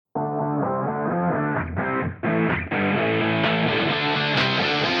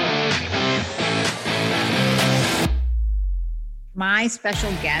My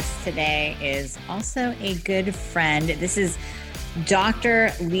special guest today is also a good friend. This is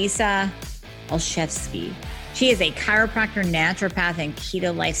Dr. Lisa Olszewski. She is a chiropractor, naturopath, and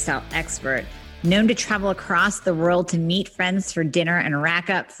keto lifestyle expert, known to travel across the world to meet friends for dinner and rack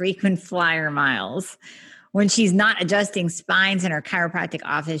up frequent flyer miles. When she's not adjusting spines in her chiropractic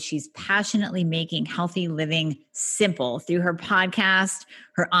office, she's passionately making healthy living simple through her podcast,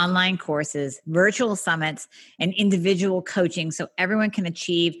 her online courses, virtual summits, and individual coaching so everyone can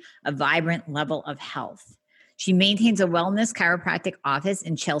achieve a vibrant level of health. She maintains a wellness chiropractic office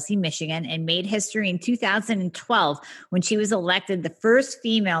in Chelsea, Michigan, and made history in 2012 when she was elected the first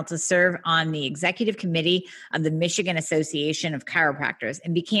female to serve on the executive committee of the Michigan Association of Chiropractors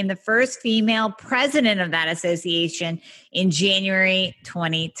and became the first female president of that association in January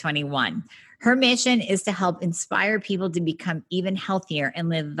 2021. Her mission is to help inspire people to become even healthier and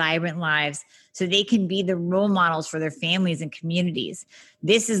live vibrant lives so they can be the role models for their families and communities.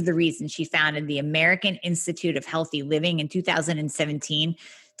 This is the reason she founded the American Institute of Healthy Living in 2017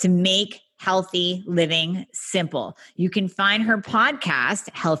 to make healthy living simple. You can find her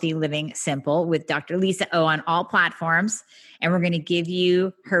podcast, Healthy Living Simple, with Dr. Lisa O on all platforms. And we're going to give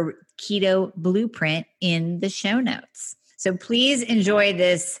you her keto blueprint in the show notes. So please enjoy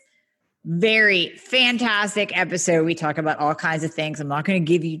this very fantastic episode. We talk about all kinds of things. I'm not going to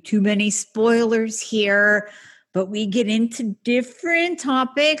give you too many spoilers here, but we get into different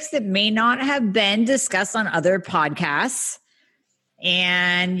topics that may not have been discussed on other podcasts.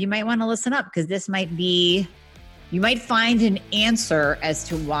 And you might want to listen up because this might be, you might find an answer as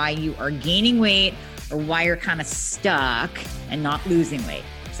to why you are gaining weight or why you're kind of stuck and not losing weight.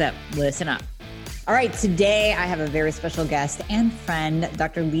 So listen up. All right, today I have a very special guest and friend,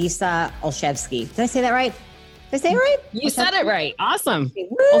 Dr. Lisa Olszewski. Did I say that right? Did I say it right? You said it right. Awesome.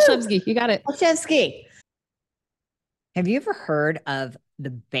 Woo! Olszewski, you got it. Olszewski. Have you ever heard of the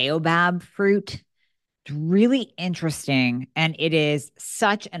baobab fruit? It's really interesting, and it is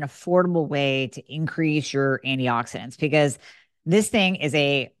such an affordable way to increase your antioxidants because this thing is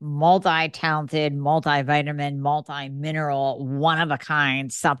a multi-talented, multivitamin, multi-mineral,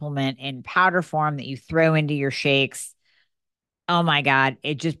 one-of-a-kind supplement in powder form that you throw into your shakes. Oh my God,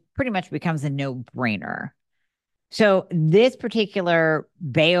 it just pretty much becomes a no-brainer. So this particular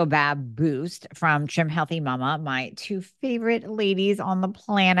Baobab Boost from Trim Healthy Mama, my two favorite ladies on the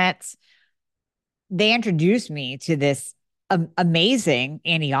planet, they introduced me to this amazing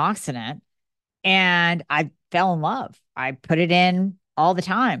antioxidant. And I fell in love. I put it in all the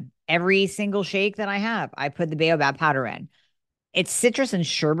time. Every single shake that I have, I put the baobab powder in. It's citrus and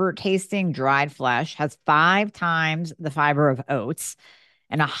sherbet tasting dried flesh, has 5 times the fiber of oats,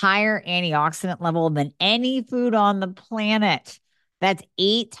 and a higher antioxidant level than any food on the planet. That's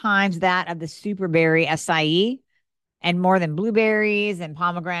 8 times that of the superberry acai and more than blueberries and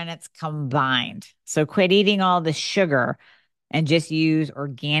pomegranates combined. So quit eating all the sugar and just use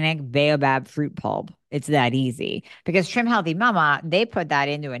organic baobab fruit pulp. It's that easy. Because Trim Healthy Mama, they put that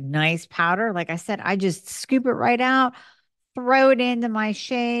into a nice powder. Like I said, I just scoop it right out, throw it into my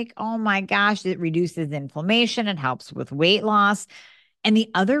shake. Oh my gosh, it reduces inflammation. It helps with weight loss. And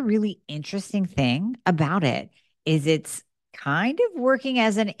the other really interesting thing about it is it's kind of working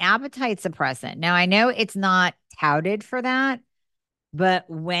as an appetite suppressant. Now, I know it's not touted for that, but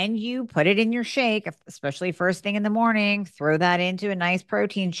when you put it in your shake, especially first thing in the morning, throw that into a nice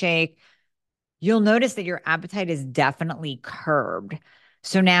protein shake, you'll notice that your appetite is definitely curbed.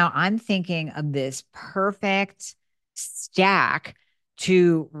 So now I'm thinking of this perfect stack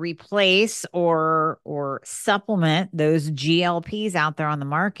to replace or supplement those GLPs out there on the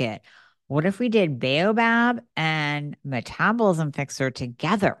market. What if we did Baobab and Metabolism Fixer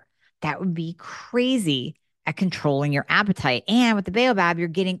together? That would be crazy at controlling your appetite. And with the baobab, you're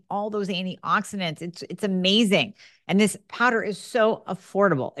getting all those antioxidants. It's amazing. And this powder is so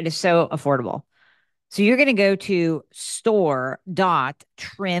affordable. It is so affordable. So you're going to go to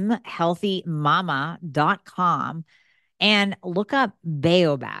store.trimhealthymama.com and look up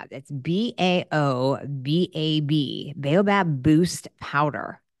baobab. It's Baobab, Baobab Boost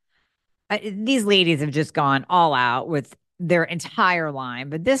Powder. These ladies have just gone all out with their entire line,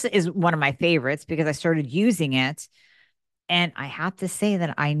 but this is one of my favorites because I started using it. And I have to say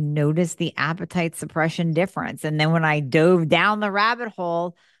that I noticed the appetite suppression difference. And then when I dove down the rabbit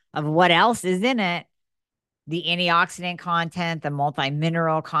hole of what else is in it, the antioxidant content, the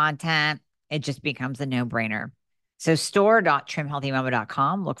multi-mineral content, it just becomes a no-brainer. So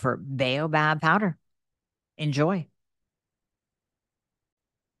store.trimhealthymama.com, look for Baobab powder. Enjoy.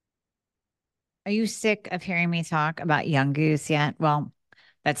 Are you sick of hearing me talk about Young Goose yet? Well,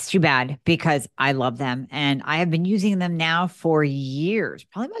 That's too bad because I love them and I have been using them now for years,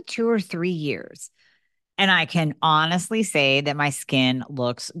 probably about 2 or 3 years. And I can honestly say that my skin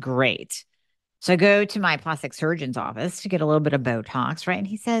looks great. So I go to my plastic surgeon's office to get a little bit of Botox, right? And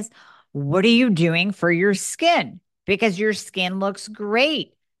he says, "What are you doing for your skin? Because your skin looks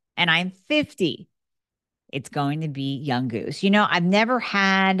great." And I'm 50. It's going to be Young Goose. I've never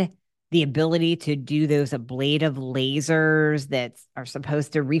had the ability to do those ablative lasers that are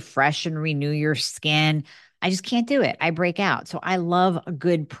supposed to refresh and renew your skin. I just can't do it. I break out. So I love a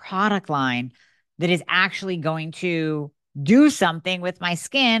good product line that is actually going to do something with my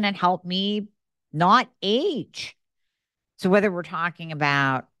skin and help me not age. So whether we're talking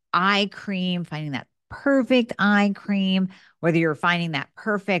about eye cream, finding that perfect eye cream, whether you're finding that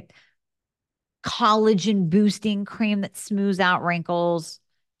perfect collagen boosting cream that smooths out wrinkles.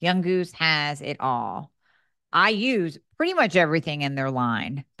 Young Goose has it all. I use pretty much everything in their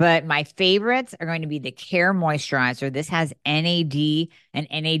line, but my favorites are going to be the Care Moisturizer. This has NAD and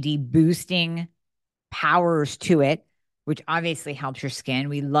NAD boosting powers to it, which obviously helps your skin.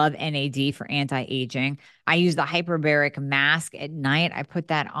 We love NAD for anti-aging. I use the hyperbaric mask at night. I put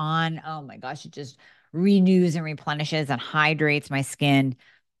that on. Oh my gosh, it just renews and replenishes and hydrates my skin.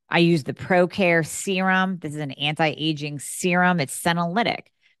 I use the ProCare serum. This is an anti-aging serum. It's senolytic,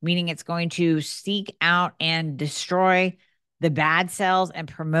 meaning it's going to seek out and destroy the bad cells and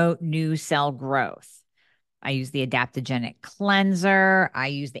promote new cell growth. I use the adaptogenic cleanser. I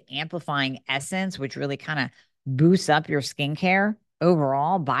use the amplifying essence, which really kind of boosts up your skincare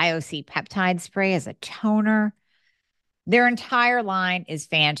overall. BioC peptide spray as a toner. Their entire line is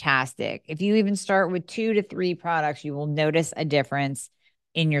fantastic. If you even start with 2 to 3 products, you will notice a difference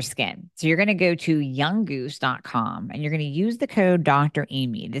in your skin. So you're going to go to younggoose.com and you're going to use the code Dr.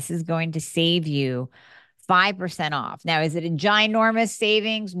 Amy. This is going to save you 5% off. Now, is it a ginormous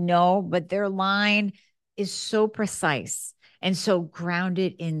savings? No, but their line is so precise and so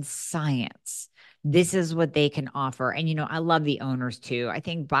grounded in science. This is what they can offer. And, I love the owners too. I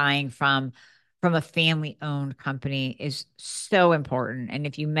think buying from a family owned company is so important. And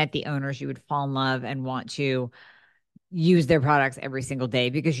if you met the owners, you would fall in love and want to use their products every single day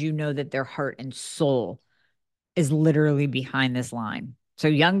because you know that their heart and soul is literally behind this line. So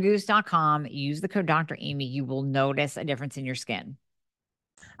younggoose.com, use the code Dr. Amy. You will notice a difference in your skin.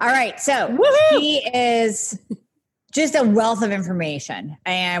 All right. So she is just a wealth of information.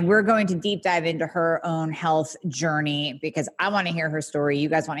 And we're going to deep dive into her own health journey because I want to hear her story. You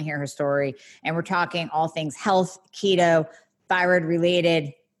guys want to hear her story. And we're talking all things health, keto, thyroid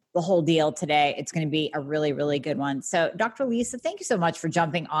related, the whole deal today. It's going to be a really, really good one. So Dr. Lisa, thank you so much for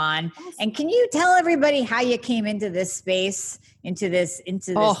jumping on. And can you tell everybody how you came into this space, into this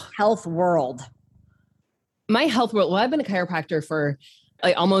health world? My health world. Well, I've been a chiropractor for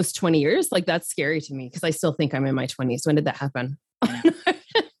like almost 20 years. Like that's scary to me because I still think I'm in my 20s. When did that happen?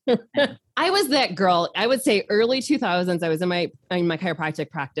 I was that girl. I would say early 2000s. I was in my chiropractic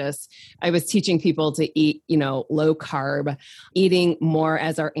practice. I was teaching people to eat, low carb, eating more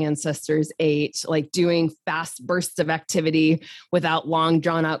as our ancestors ate, like doing fast bursts of activity without long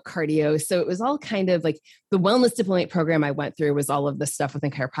drawn out cardio. So it was all kind of like the wellness diplomat program I went through was all of this stuff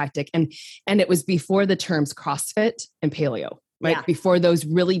within chiropractic. And it was before the terms CrossFit and paleo. Right. Yeah. Before those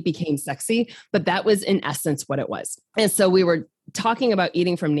really became sexy, but that was in essence what it was. And so we were talking about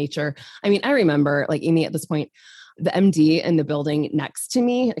eating from nature. I mean, I remember like Amy at this point, the MD in the building next to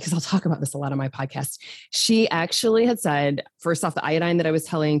me, because I'll talk about this a lot on my podcast. She actually had said, first off, the iodine that I was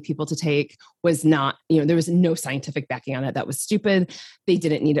telling people to take was not, there was no scientific backing on it. That was stupid. They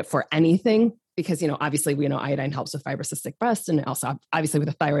didn't need it for anything. Because, obviously we know iodine helps with fibrocystic breast and also obviously with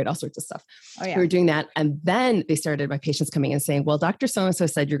the thyroid, all sorts of stuff. Oh, yeah. We were doing that. And then they started my patients coming in saying, well, Dr. So-and-so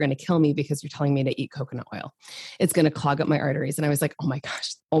said you're going to kill me because you're telling me to eat coconut oil. It's going to clog up my arteries. And I was like, oh my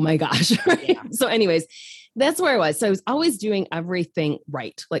gosh. Right? Yeah. So anyways, that's where I was. So I was always doing everything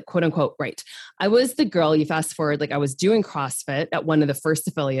right, like quote unquote, right. I was the girl, you fast forward, like I was doing CrossFit at one of the first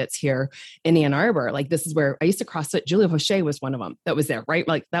affiliates here in Ann Arbor. Like this is where I used to CrossFit. Julia Poche was one of them that was there, right?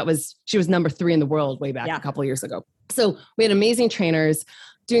 Like she was number 3 in the world way back a couple of years ago. So we had amazing trainers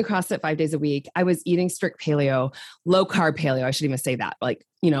doing CrossFit 5 days a week. I was eating strict paleo, low carb paleo. I should even say that,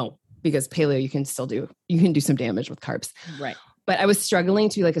 because paleo, you can do some damage with carbs. Right. But I was struggling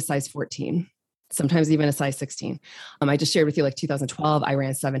to be like a size 14. Sometimes even a size 16. I just shared with you, like 2012, I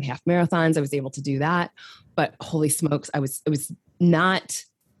ran 7 half marathons. I was able to do that, but holy smokes, it was not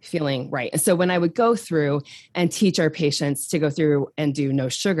feeling right. And so when I would go through and teach our patients to go through and do no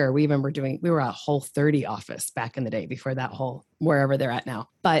sugar, we were a Whole30 office back in the day before that whole, wherever they're at now.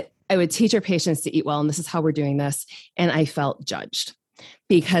 But I would teach our patients to eat well, and this is how we're doing this. And I felt judged.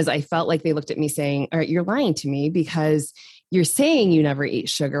 because I felt like they looked at me saying, all right, you're lying to me because you're saying you never eat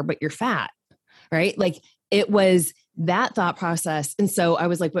sugar, but you're fat, right? Like it was that thought process. And so I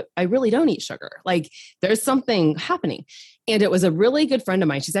was like, but I really don't eat sugar. Like there's something happening. And it was a really good friend of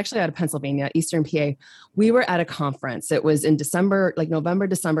mine. She's actually out of Pennsylvania, Eastern PA. We were at a conference. It was in December, like November,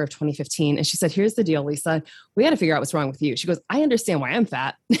 December of 2015. And she said, here's the deal, Lisa, we got to figure out what's wrong with you. She goes, I understand why I'm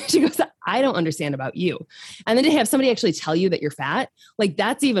fat. She goes, I don't understand about you. And then to have somebody actually tell you that you're fat, like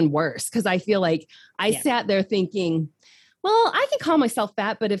that's even worse. Cause I feel like I sat there thinking, well, I can call myself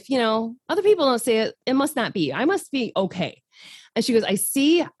fat, but if, other people don't say it, it must not be. I must be okay. And she goes, I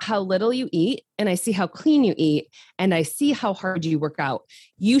see how little you eat and I see how clean you eat and I see how hard you work out.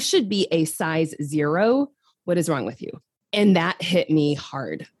 You should be a size 0. What is wrong with you? And that hit me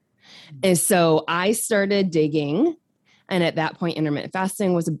hard. And so I started digging. And at that point, intermittent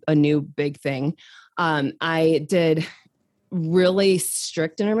fasting was a new big thing. I did really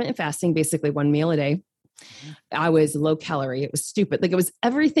strict intermittent fasting, basically 1 meal a day. I was low calorie. It was stupid. Like it was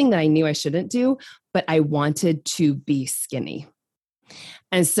everything that I knew I shouldn't do, but I wanted to be skinny.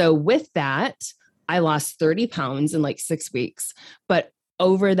 And so with that, I lost 30 pounds in like 6 weeks. But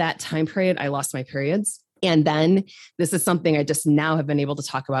over that time period, I lost my periods. And then this is something I just now have been able to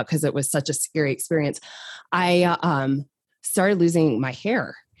talk about because it was such a scary experience. I started losing my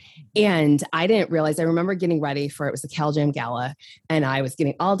hair. And I didn't realize, I remember getting ready for, it was the Cal Jam Gala and I was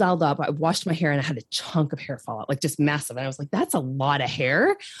getting all dolled up. I washed my hair and I had a chunk of hair fall out, like just massive. And I was like, that's a lot of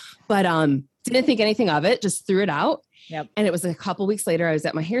hair, but didn't think anything of it, just threw it out. Yep. And it was a couple of weeks later, I was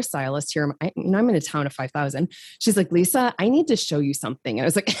at my hairstylist here. I'm in a town of 5,000. She's like, Lisa, I need to show you something. And I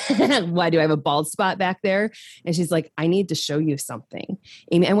was like, why do I have a bald spot back there? And she's like, I need to show you something.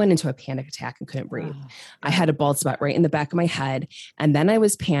 Amy, I went into a panic attack and couldn't breathe. Oh, I had a bald spot right in the back of my head. And then I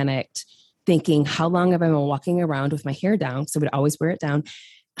was panicked thinking, how long have I been walking around with my hair down? So I would always wear it down.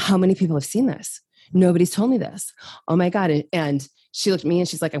 How many people have seen this? Nobody's told me this. Oh my God. And she looked at me and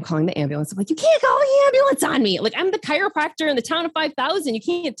she's like, I'm calling the ambulance. I'm like, you can't call the ambulance on me. Like I'm the chiropractor in the town of 5,000. You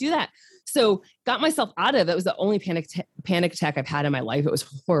can't do that. So got myself out of it. It was the only panic attack I've had in my life. It was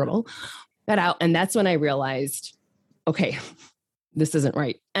horrible. Got out. And that's when I realized, okay, this isn't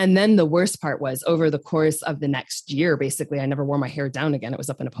right. And then the worst part was over the course of the next year, basically, I never wore my hair down again. It was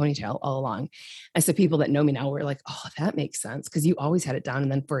up in a ponytail all along. And so people that know me now were like, oh, that makes sense. Cause you always had it down.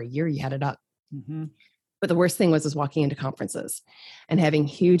 And then for a year you had it up. Mm-hmm. But the worst thing was walking into conferences and having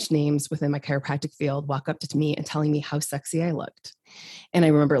huge names within my chiropractic field walk up to me and telling me how sexy I looked. And I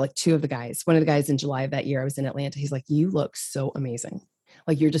remember like one of the guys in July of that year, I was in Atlanta. He's like, you look so amazing.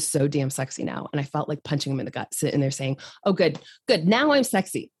 Like, you're just so damn sexy now. And I felt like punching him in the gut, sitting there saying, oh, good. Now I'm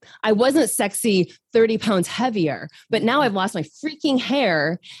sexy. I wasn't sexy 30 pounds heavier, but now I've lost my freaking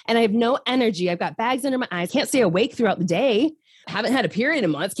hair and I have no energy. I've got bags under my eyes. Can't stay awake throughout the day. Haven't had a period in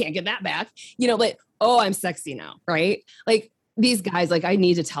months. Can't get that back. Like, oh, I'm sexy now. Right. Like these guys, like I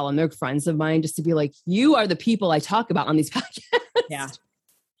need to tell them they're friends of mine just to be like, you are the people I talk about on these podcasts. Yeah.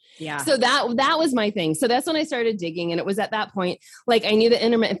 Yeah. So that was my thing. So that's when I started digging. And it was at that point, like I knew that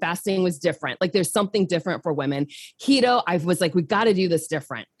intermittent fasting was different. Like there's something different for women. Keto, I was like, we got to do this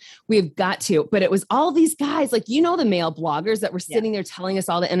different. We've got to, but it was all these guys, like, the male bloggers that were sitting there telling us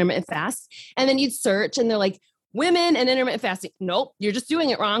all the intermittent fast. And then you'd search and they're like, women and intermittent fasting. Nope. You're just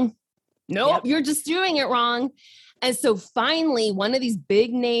doing it wrong. Nope. You're just doing it wrong. And so finally, one of these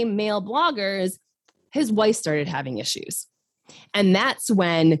big name male bloggers, his wife started having issues. And that's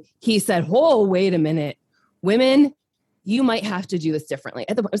when he said, oh, wait a minute, women, you might have to do this differently.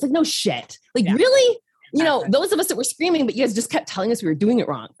 I was like, no shit. Like, really? Those of us that were screaming, but you guys just kept telling us we were doing it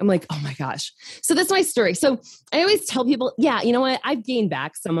wrong. I'm like, oh my gosh. So that's my story. So I always tell people, yeah, you know what? I've gained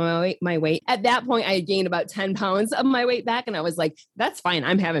back some of my weight. At that point, I had gained about 10 pounds of my weight back. And I was like, that's fine.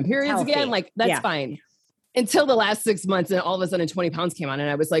 I'm having periods again. Like, that's fine. Until the last 6 months, and all of a sudden 20 pounds came on and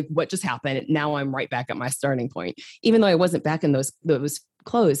I was like, what just happened? Now I'm right back at my starting point, even though I wasn't back in those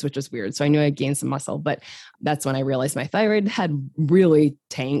clothes, which was weird. So I knew I gained some muscle, but that's when I realized my thyroid had really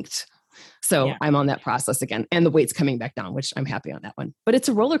tanked. So I'm on that process again and the weight's coming back down, which I'm happy on that one, but it's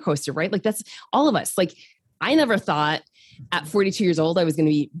a roller coaster, right? Like that's all of us. Like I never thought at 42 years old, I was going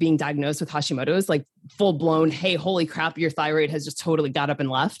to be being diagnosed with Hashimoto's, like full blown, hey, holy crap, your thyroid has just totally got up and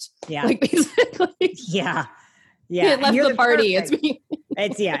left. Yeah. Like basically. Yeah. It left the party. It's me.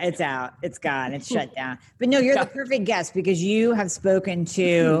 It's out. It's gone. It's shut down. But no, you're the perfect guest because you have spoken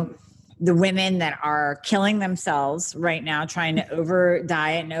to the women that are killing themselves right now, trying to over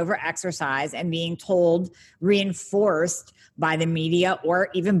diet and over exercise and being told, reinforced by the media or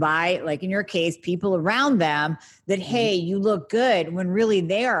even by, like in your case, people around them that, hey, you look good, when really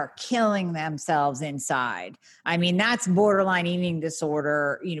they are killing themselves inside. I mean, that's borderline eating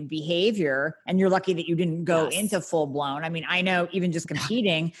disorder, behavior. And you're lucky that you didn't go into full blown. I mean, I know even just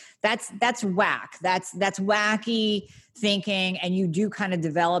competing, that's whack. That's wacky thinking. And you do kind of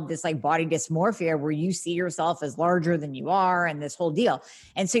develop this like body dysmorphia where you see yourself as larger than you are and this whole deal.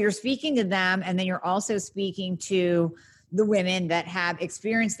 And so you're speaking to them, and then you're also speaking to the women that have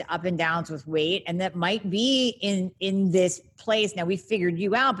experienced the up and downs with weight, and that might be in this place. Now we figured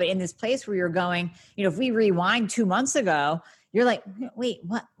you out, but in this place where you're going, if we rewind 2 months ago, you're like, wait,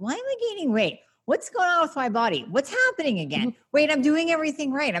 what? Why am I gaining weight? What's going on with my body? What's happening again? Wait, I'm doing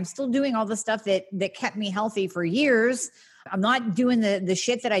everything right. I'm still doing all the stuff that kept me healthy for years. I'm not doing the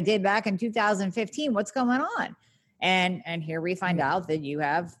shit that I did back in 2015. What's going on? And here we find out that you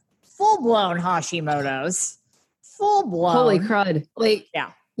have full blown Hashimoto's. Full blown. Holy crud. Like,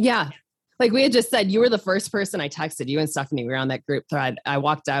 yeah. Yeah. Like we had just said, you were the first person I texted. You and Stephanie were on that group thread. I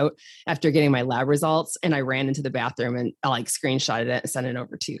walked out after getting my lab results and I ran into the bathroom and I like screenshotted it and sent it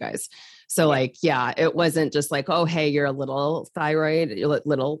over to you guys. So like, yeah, it wasn't just like, oh, hey, you're a little thyroid,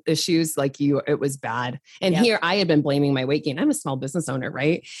 little issues. Like it was bad. And here I had been blaming my weight gain. I'm a small business owner,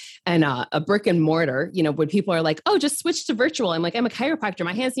 right? And a brick and mortar, when people are like, oh, just switch to virtual. I'm like, I'm a chiropractor.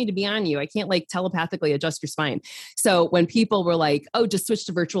 My hands need to be on you. I can't like telepathically adjust your spine. So when people were like, oh, just switch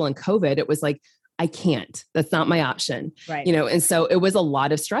to virtual in COVID, it was like, I can't, that's not my option. Right. And so it was a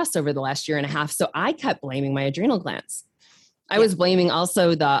lot of stress over the last year and a half. So I kept blaming my adrenal glands. I was blaming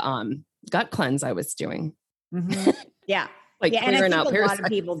also the, gut cleanse I was doing. Yeah. Like and I think out a parasites. lot of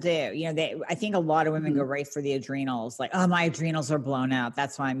people do, I think a lot of women go right for the adrenals. Like, oh, my adrenals are blown out.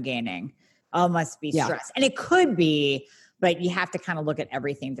 That's why I'm gaining. Oh, must be stress. And it could be, but you have to kind of look at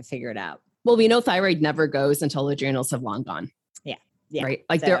everything to figure it out. Well, we know thyroid never goes until the adrenals have long gone. Yeah. Right.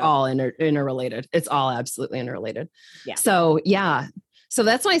 Like they're all interrelated. It's all absolutely interrelated. Yeah. So So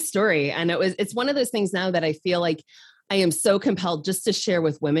that's my story. And it's one of those things now that I feel like I am so compelled just to share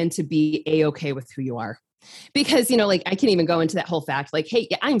with women to be A-okay with who you are. Because, like I can even go into that whole fact, like, hey,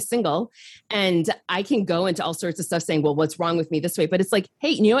 I'm single and I can go into all sorts of stuff saying, well, what's wrong with me this way? But it's like, hey,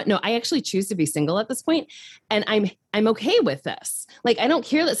 you know what? No, I actually choose to be single at this point, and I'm okay with this. Like, I don't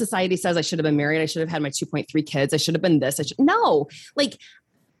care that society says I should have been married. I should have had my 2.3 kids. I should have been this. No, like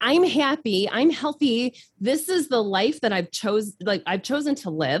I'm happy. I'm healthy. This is the life that I've chosen to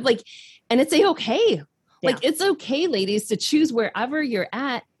live. Like, and it's okay. Like, it's okay, ladies, to choose wherever you're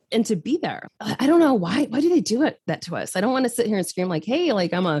at and to be there. I don't know why do they do that to us? I don't want to sit here and scream like, hey,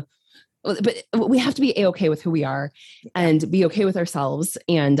 like but we have to be okay with who we are and be okay with ourselves.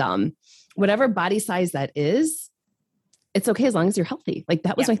 And whatever body size that is, it's okay as long as you're healthy. Like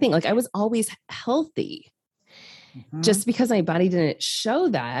that was my thing. Like I was always healthy. Just because my body didn't show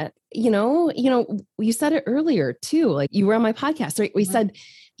that, you said it earlier too. Like you were on my podcast, right? We said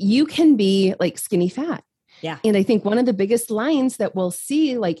you can be like skinny fat. Yeah. And I think one of the biggest lines that we'll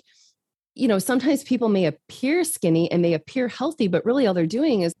see, like, sometimes people may appear skinny and they appear healthy, but really all they're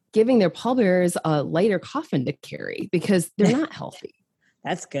doing is giving their pallbearers a lighter coffin to carry because they're not healthy.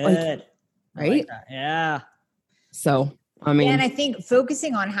 That's good. Right? Like yeah. So, I mean, and I think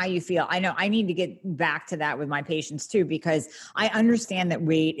focusing on how you feel, I know I need to get back to that with my patients too, because I understand that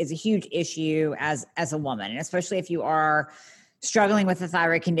weight is a huge issue as a woman, and especially if you are struggling with a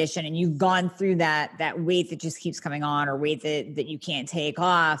thyroid condition and you've gone through that weight that just keeps coming on, or weight that you can't take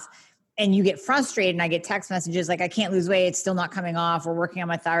off, and you get frustrated. And I get text messages like, I can't lose weight. It's still not coming off. We're working on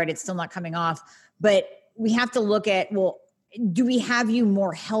my thyroid. It's still not coming off. But we have to look at, well, do we have you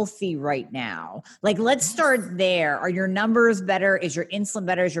more healthy right now? Like, let's start there. Are your numbers better? Is your insulin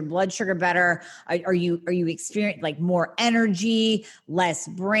better? Is your blood sugar better? Are you experiencing like more energy, less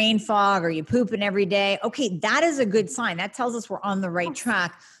brain fog? Are you pooping every day? Okay, that is a good sign. That tells us we're on the right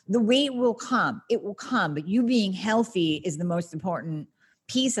track. The weight will come. It will come. But you being healthy is the most important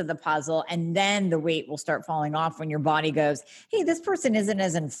piece of the puzzle. And then the weight will start falling off when your body goes, hey, this person isn't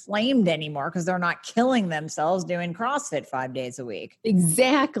as inflamed anymore because they're not killing themselves doing CrossFit 5 days a week.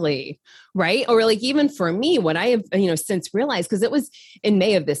 Exactly. Right. Or like, even for me, what I have, since realized, because it was in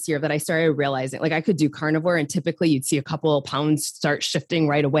May of this year that I started realizing like I could do carnivore, and typically you'd see a couple of pounds start shifting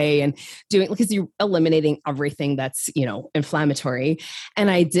right away and doing, because you're eliminating everything that's, inflammatory. And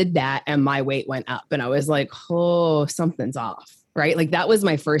I did that and my weight went up and I was like, oh, something's off. Right? Like that was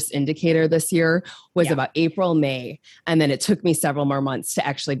my first indicator this year was about April, May. And then it took me several more months to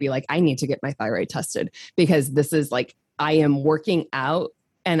actually be like, I need to get my thyroid tested, because this is like, I am working out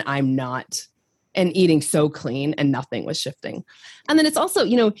and I'm not, and eating so clean and nothing was shifting. And then it's also,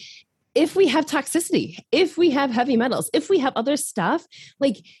 if we have toxicity, if we have heavy metals, if we have other stuff,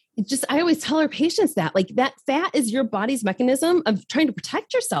 like just, I always tell our patients that like that fat is your body's mechanism of trying to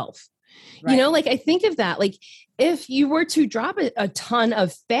protect yourself. Right. You know, like I think of that, like if you were to drop a ton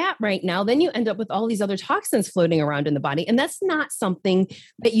of fat right now, then you end up with all these other toxins floating around in the body. And that's not something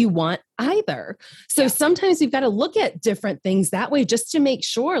that you want either. So sometimes we've got to look at different things that way just to make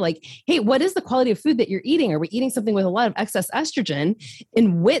sure like, hey, what is the quality of food that you're eating? Are we eating something with a lot of excess estrogen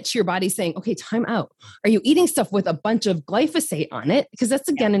in which your body's saying, okay, time out. Are you eating stuff with a bunch of glyphosate on it? Because that's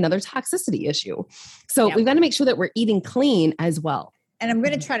again, another toxicity issue. So we've got to make sure that we're eating clean as well. And I'm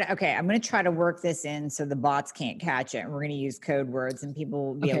going to try to work this in so the bots can't catch it. And we're going to use code words and people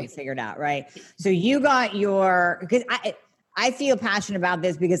will be able to figure it out. Right. So you got because I feel passionate about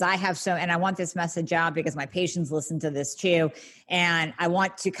this because and I want this message out because my patients listen to this too. And I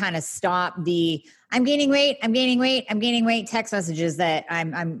want to kind of stop I'm gaining weight text messages that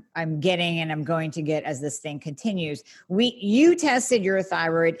I'm getting and I'm going to get as this thing continues. You tested your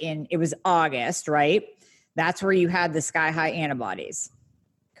thyroid it was August, right? That's where you had the sky high antibodies,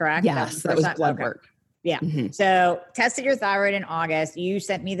 correct? Yes, that was blood work. Yeah. Mm-hmm. So tested your thyroid in August. You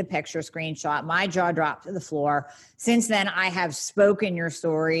sent me the picture screenshot. My jaw dropped to the floor. Since then, I have spoken your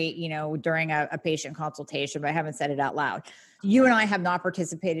story, during a patient consultation, but I haven't said it out loud. You and I have not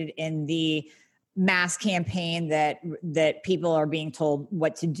participated in the mass campaign that people are being told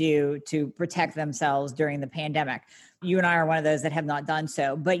what to do to protect themselves during the pandemic. You and I are one of those that have not done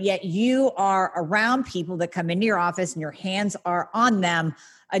so, but yet you are around people that come into your office and your hands are on them,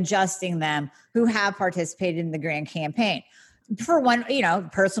 adjusting them, who have participated in the grand campaign. For one,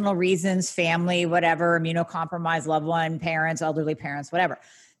 personal reasons, family, whatever, immunocompromised loved one, parents, elderly parents, whatever.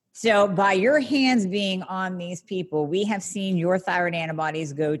 So by your hands being on these people, we have seen your thyroid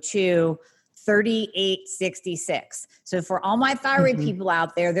antibodies go to 3866. So for all my thyroid people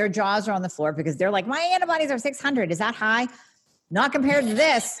out there, their jaws are on the floor because they're like, my antibodies are 600. Is that high? Not compared to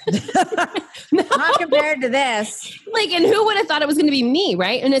this. Not compared to this. Like, and who would have thought it was going to be me,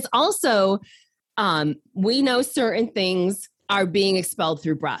 right? And it's also, we know certain things are being expelled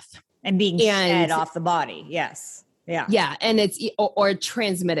through breath. And being shed off the body. Yes. Yeah. Yeah. And it's, or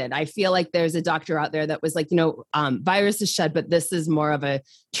transmitted. I feel like there's a doctor out there that was like, virus is shed, but this is more of a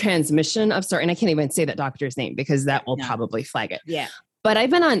transmission of certain, I can't even say that doctor's name because that will probably flag it. Yeah. But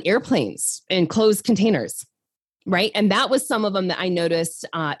I've been on airplanes in closed containers, right? And that was some of them that I noticed.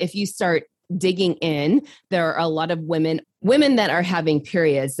 If you start digging in, there are a lot of women that are having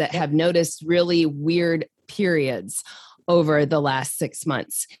periods that have noticed really weird periods over the last 6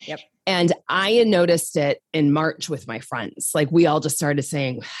 months. Yep. And I had noticed it in March with my friends. Like we all just started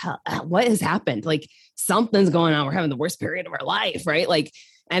saying, what has happened? Like something's going on. We're having the worst period of our life, right? Like,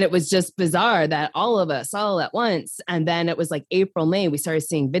 and it was just bizarre that all of us all at once. And then it was like April, May, we started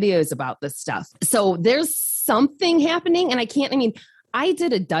seeing videos about this stuff. So there's something happening. And I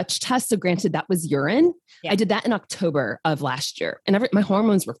did a Dutch test. So granted, that was urine. Yeah. I did that in October of last year and my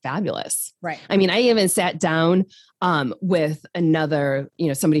hormones were fabulous. Right. I even sat down with another,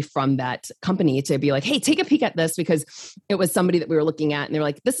 somebody from that company to be like, hey, take a peek at this because it was somebody that we were looking at and they were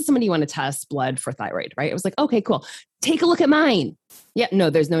like, this is somebody you want to test blood for thyroid, right? I was like, okay, cool. Take a look at mine. Yeah, no,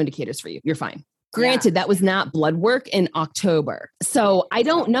 there's no indicators for you. You're fine. Granted, that was not blood work in October. So I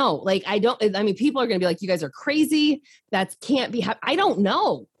don't know. People are going to be like, you guys are crazy. That can't be. I don't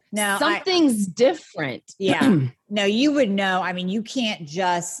know. No, something's different. Yeah. No, you would know. You can't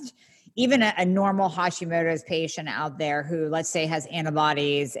just, even a normal Hashimoto's patient out there who, let's say, has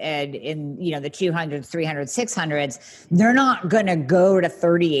antibodies and in, the 200s, 300s, 600s, they're not going to go to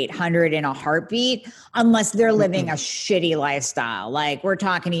 3,800 in a heartbeat unless they're living a shitty lifestyle. Like we're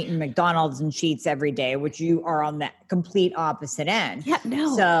talking eating McDonald's and Sheets every day, which you are on the complete opposite end. Yeah,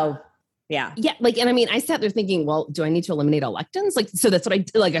 no. So yeah. Yeah. I sat there thinking, well, do I need to eliminate all lectins? So that's what I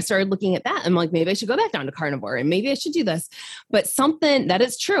did. I started looking at that. I'm like, maybe I should go back down to carnivore and maybe I should do this, but something that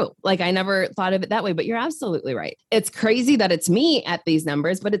is true. I never thought of it that way, but you're absolutely right. It's crazy that it's me at these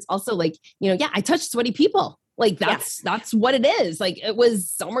numbers, but it's also I touch sweaty people. That's what it is. It was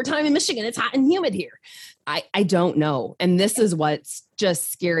summertime in Michigan. It's hot and humid here. I don't know. And this is what's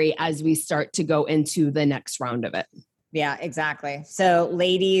just scary as we start to go into the next round of it. Yeah, exactly. So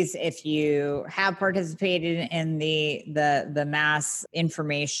ladies, if you have participated in the mass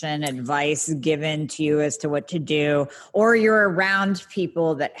information advice given to you as to what to do, or you're around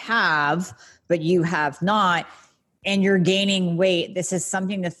people that have, but you have not, and you're gaining weight, this is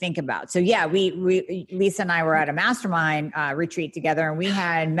something to think about. So yeah, we Lisa and I were at a mastermind retreat together and we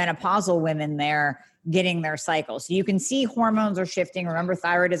had menopausal women there getting their cycle. So you can see hormones are shifting. Remember,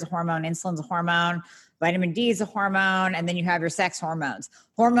 thyroid is a hormone, insulin's a hormone. Vitamin D is a hormone, and then you have your sex hormones.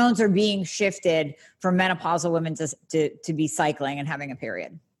 Hormones are being shifted for menopausal women to be cycling and having a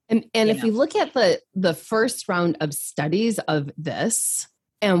period. And if you look at the first round of studies of this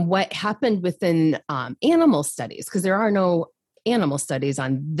and what happened within animal studies, because there are no animal studies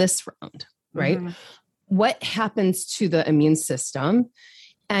on this round, right? Mm-hmm. What happens to the immune system?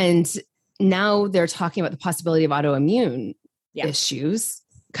 And now they're talking about the possibility of autoimmune issues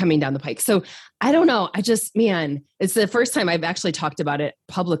coming down the pike. So I don't know. It's the first time I've actually talked about it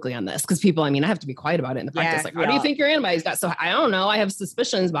publicly on this, because people, I have to be quiet about it in the practice. Like, how do you think your antibodies got? So I don't know. I have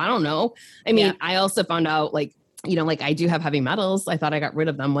suspicions, but I don't know. I also found out I do have heavy metals. I thought I got rid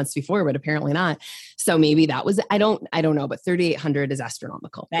of them once before, but apparently not. So maybe that was, I don't know, but 3,800 is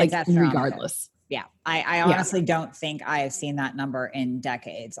astronomical. That's astronomical. Regardless. Yeah. I honestly don't think I have seen that number in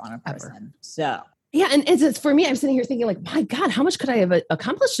decades on a person. Ever. So. Yeah. And it's for me, I'm sitting here thinking like, my God, how much could I have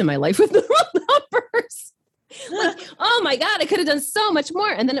accomplished in my life with the numbers? Oh my God, I could have done so much more.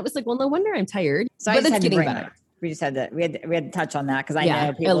 And then it was like, well, no wonder I'm tired. So but it's getting better. We just had we had to touch on that because I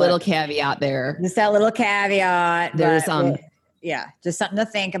know people a little caveat there. Just that little caveat. There's just something to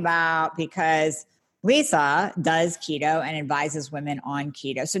think about, because Lisa does keto and advises women on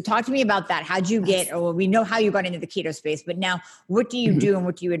keto. So talk to me about that. How'd you we know how you got into the keto space, but now what do you do and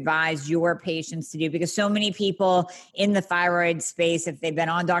what do you advise your patients to do? Because so many people in the thyroid space, if they've been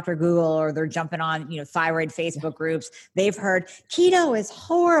on Dr. Google or they're jumping on, thyroid Facebook groups, they've heard keto is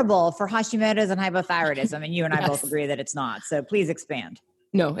horrible for Hashimoto's and hypothyroidism. And you and I both agree that it's not. So please expand.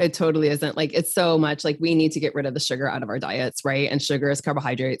 No, it totally isn't. Like, it's so much like we need to get rid of the sugar out of our diets, right? And sugar is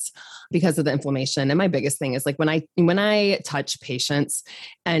carbohydrates because of the inflammation. And my biggest thing is like when I touch patients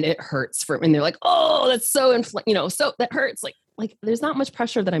and it hurts and they're like, oh, that's so so that hurts. Like there's not much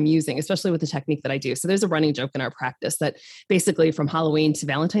pressure that I'm using, especially with the technique that I do. So there's a running joke in our practice that basically from Halloween to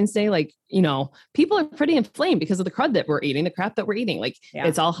Valentine's Day, people are pretty inflamed because of the crud that we're eating, the crap that we're eating.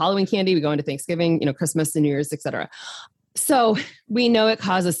 It's all Halloween candy. We go into Thanksgiving, Christmas and New Year's, etc. So we know it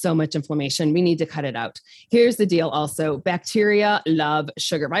causes so much inflammation. We need to cut it out. Here's the deal also. Bacteria love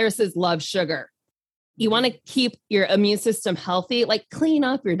sugar. Viruses love sugar. You want to keep your immune system healthy, like clean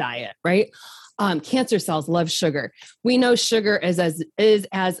up your diet, right? Cancer cells love sugar. We know sugar is as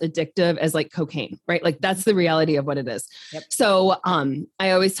addictive as like cocaine, right? Like that's the reality of what it is. Yep. So I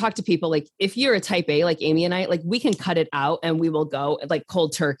always talk to people like, if you're a type A, like Amy and I, like we can cut it out and we will go like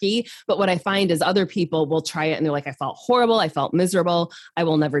cold turkey. But what I find is other people will try it and they're like, I felt horrible. I felt miserable. I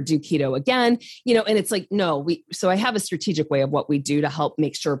will never do keto again. And it's like, no, so I have a strategic way of what we do to help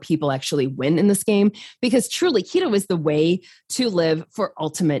make sure people actually win in this game, because truly keto is the way to live for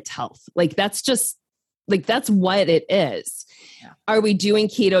ultimate health. Like that's what it is. Yeah. Are we doing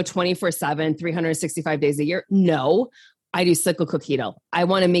keto 24/7, 365 days a year? No, I do cyclical keto. I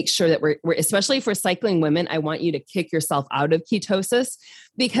want to make sure that we're especially for cycling women, I want you to kick yourself out of ketosis,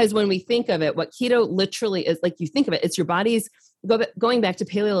 because when we think of it, what keto literally is, like you think of it, it's your body's going back to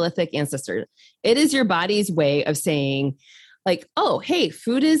Paleolithic ancestors. It is your body's way of saying like, oh, hey,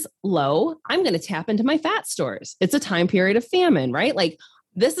 food is low. I'm going to tap into my fat stores. It's a time period of famine, right? Like,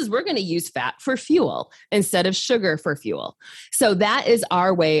 we're going to use fat for fuel instead of sugar for fuel. So that is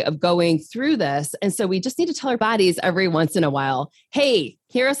our way of going through this. And so we just need to tell our bodies every once in a while, hey,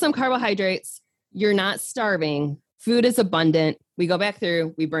 here are some carbohydrates. You're not starving. Food is abundant. We go back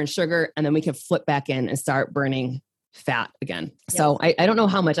through, we burn sugar, and then we can flip back in and start burning fat again. Yep. So I don't know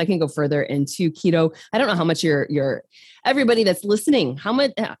how much I can go further into keto. I don't know how much your everybody that's listening, how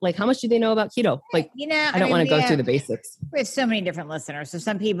much do they know about keto? Like, I don't want to go through the basics. We have so many different listeners. So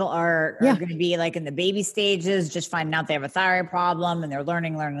some people are going to be like in the baby stages, just finding out they have a thyroid problem and they're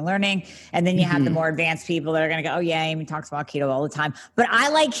learning. And then you have the more advanced people that are going to go, oh yeah, Amy talks about keto all the time. But I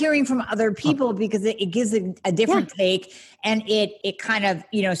like hearing from other people because it gives a different take, and it kind of,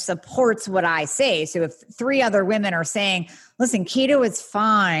 supports what I say. So if 3 other women are saying, listen, keto is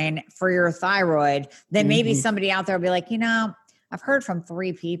fine for your thyroid, then maybe somebody out there will be like, I've heard from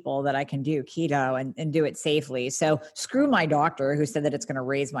 3 people that I can do keto and do it safely. So screw my doctor who said that it's going to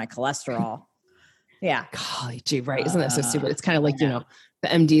raise my cholesterol. Yeah. Golly gee, right. Isn't that so stupid? It's kind of like, the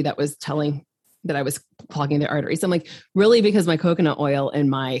MD that was telling that I was clogging their arteries. I'm like, really? Because my coconut oil in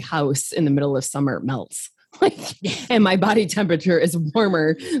my house in the middle of summer melts. And my body temperature is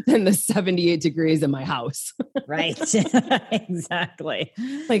warmer than the 78 degrees in my house. Right. Exactly.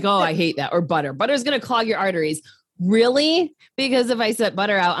 Like, oh, I hate that. Or butter. Butter's going to clog your arteries. Really? Because if I set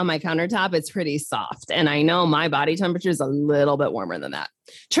butter out on my countertop, it's pretty soft. And I know my body temperature is a little bit warmer than that.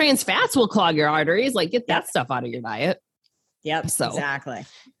 Trans fats will clog your arteries. Like, get that stuff out of your diet. Yep. So exactly.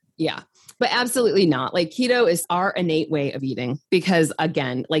 Yeah. But absolutely not. Like keto is our innate way of eating because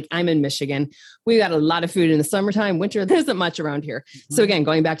again, like I'm in Michigan, we got a lot of food in the summertime, winter, there isn't much around here. Mm-hmm. So again,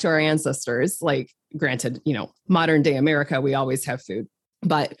 going back to our ancestors, like granted, modern day America, we always have food,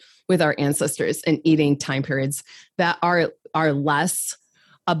 but with our ancestors and eating time periods that are less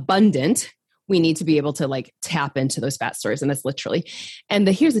abundant, we need to be able to like tap into those fat stores. And that's literally, and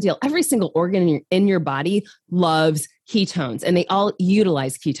here's the deal. Every single organ in your body loves ketones and they all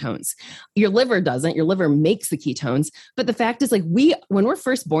utilize ketones. Your liver doesn't, your liver makes the ketones. But the fact is like when we're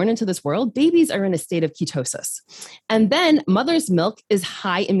first born into this world, babies are in a state of ketosis. And then mother's milk is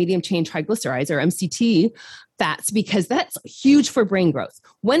high in medium chain triglycerides or MCT fats because that's huge for brain growth.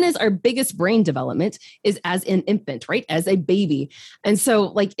 When is our biggest brain development is as an infant, right? As a baby. And so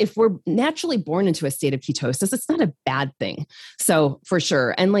like if we're naturally born into a state of ketosis, it's not a bad thing. So for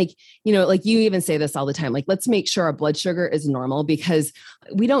sure. And like, like you even say this all the time, like let's make sure our blood sugar is normal because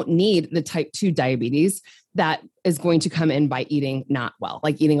we don't need the type 2 diabetes that is going to come in by eating not well,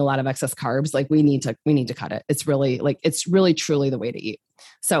 like eating a lot of excess carbs. Like we need to cut it. It's really truly the way to eat.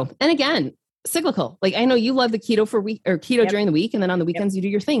 So, and again, cyclical. Like I know you love the keto keto during the week. And then on the weekends, you do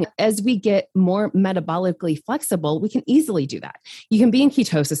your thing. As we get more metabolically flexible, we can easily do that. You can be in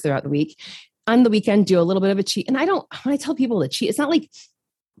ketosis throughout the week. On the weekend, do a little bit of a cheat. And when I tell people to cheat, it's not like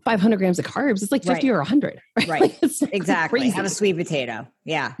 500 grams of carbs. It's like 50 or 100. Right. Like exactly. Crazy. Have a sweet potato.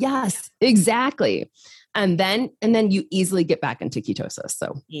 Yeah. Yes, exactly. And then you easily get back into ketosis.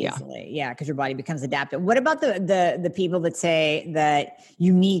 So easily. Yeah. Cause your body becomes adapted. What about the people that say that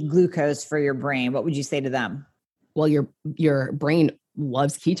you need glucose for your brain? What would you say to them? Well, your brain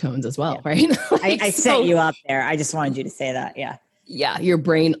loves ketones as well, right? I set you up there. I just wanted you to say that. Yeah. Yeah, your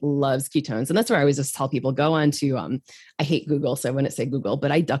brain loves ketones. And that's where I always just tell people, go on to, I hate Google, so I wouldn't say Google,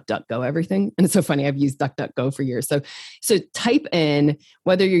 but I DuckDuckGo everything. And it's so funny, I've used DuckDuckGo for years. So type in,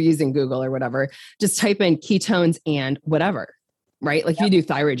 whether you're using Google or whatever, just type in ketones and whatever, right? Like if you do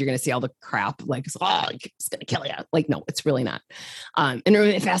thyroid, you're going to see all the crap, like, it's going to kill you. Like, no, it's really not. And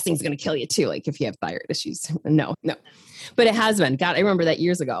intermittent fasting is going to kill you too. Like if you have thyroid issues, no. But it has been. God, I remember that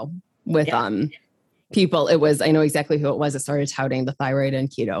years ago with, people, I know exactly who it was that started touting the thyroid and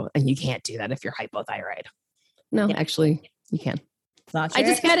keto, and you can't do that if you're hypothyroid. No, actually you can. Not sure. I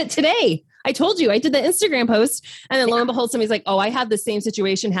just got it today. I told you, I did the Instagram post and then lo and behold, somebody's like, oh, I had the same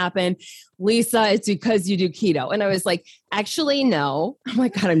situation happen. Lisa, it's because you do keto. And I was like, actually, no. I'm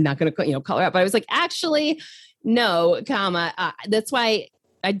like, God, I'm not going to, call her up. But I was like, actually, no, that's why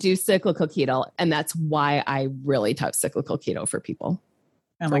I do cyclical keto. And that's why I really touch cyclical keto for people.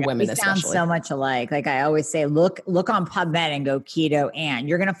 Oh my God, we sound so much alike. Like I always say, look on PubMed and go keto and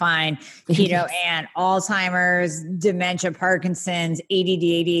you're going to find keto and Alzheimer's, dementia, Parkinson's, ADD,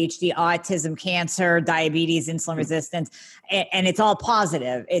 ADHD, autism, cancer, diabetes, insulin resistance. And it's all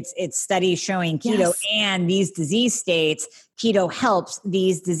positive. It's studies showing keto and these disease states, keto helps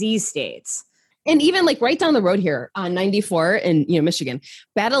these disease states. And even like right down the road here on 94 in Michigan,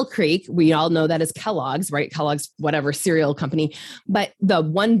 Battle Creek, we all know that is Kellogg's, right? Kellogg's, whatever cereal company. But the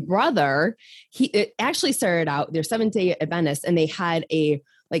one brother, it actually started out, they're Seventh-day Adventists, and they had a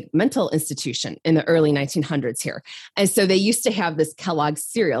like mental institution in the early 1900s here. And so they used to have this Kellogg's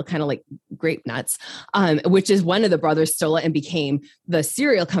cereal, kind of like grape nuts, which is one of the brothers stole it and became the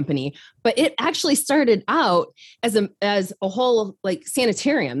cereal company. But it actually started out as a whole like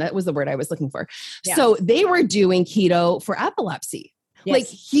sanitarium. That was the word I was looking for. Yeah. So they were doing keto for epilepsy. Yes. Like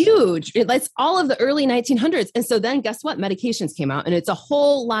huge. That's all of the early 1900s. And so then guess what? Medications came out and it's a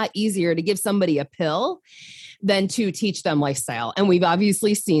whole lot easier to give somebody a pill than to teach them lifestyle. And we've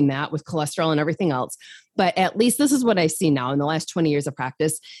obviously seen that with cholesterol and everything else. But at least this is what I see now in the last 20 years of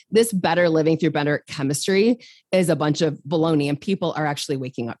practice. This better living through better chemistry is a bunch of baloney and people are actually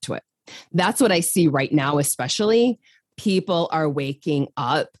waking up to it. That's what I see right now, especially people are waking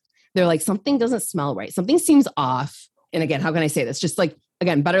up. They're like, something doesn't smell right. Something seems off. And again, how can I say this? Just like,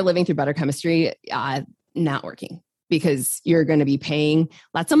 again, better living through better chemistry, not working. Because you're going to be paying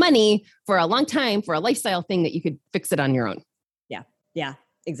lots of money for a long time for a lifestyle thing that you could fix it on your own. Yeah,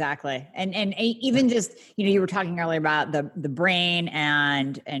 exactly. And even just, you were talking earlier about the brain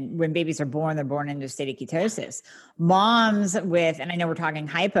and when babies are born, they're born into a state of ketosis. Moms with, and I know we're talking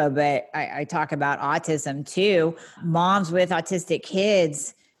hypo, but I talk about autism too. Moms with autistic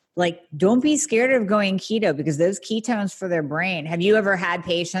kids, like, don't be scared of going keto because those ketones for their brain. Have you ever had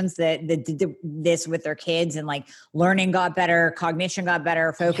patients that did this with their kids and like learning got better, cognition got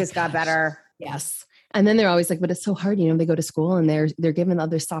better, focus got better? Yes. And then they're always like, but it's so hard. They go to school and they're given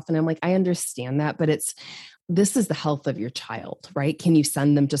other stuff. And I'm like, I understand that, but this is the health of your child, right? Can you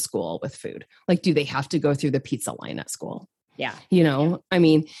send them to school with food? Like, do they have to go through the pizza line at school? Yeah. I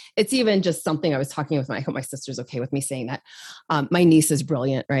mean, it's even just something I was talking with I hope my sister's okay with me saying that. My niece is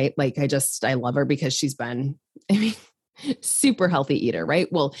brilliant, right? Like I love her because she's been, I mean, super healthy eater, right?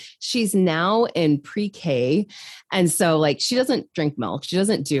 Well, she's now in pre-K. And so like, she doesn't drink milk. She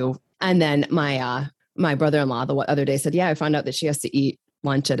doesn't do. And then my brother-in-law the other day said, yeah, I found out that she has to eat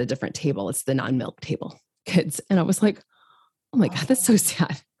lunch at a different table. It's the non-milk table, kids. And I was like, oh my God, that's so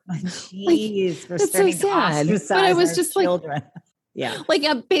sad. Jeez, we're that's so starting to sad. ostracize But I was just children. Like, yeah.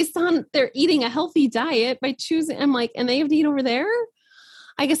 Like based on they're eating a healthy diet by choosing, I'm like, and they have to eat over there.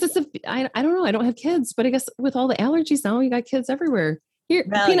 I guess I don't know. I don't have kids, but I guess with all the allergies now, you got kids everywhere. Here,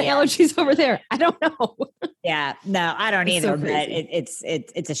 peanut allergies over there. I don't know. Yeah, no, I don't either. So but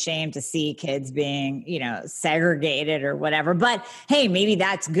it's a shame to see kids being, segregated or whatever. But hey, maybe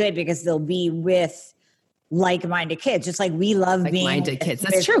that's good because they'll be with like-minded kids, just like we love being like-minded kids.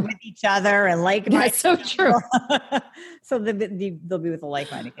 That's true. With each other and like-minded. That's so true. So they'll be with the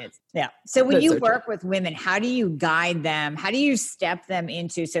like-minded kids. Yeah. So when you work with women, how do you guide them? How do you step them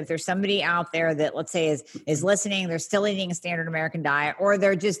into? So if there's somebody out there that let's say is listening, they're still eating a standard American diet, or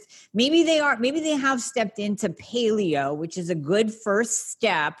they're just maybe they have stepped into paleo, which is a good first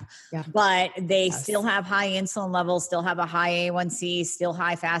step, but they still have high insulin levels, still have a high A1C, still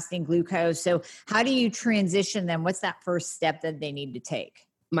high fasting glucose. So how do you transition them? What's that first step that they need to take?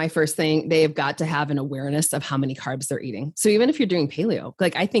 My first thing, they have got to have an awareness of how many carbs they're eating. So even if you're doing paleo,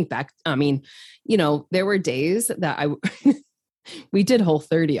 like I think back, I mean, there were days that we did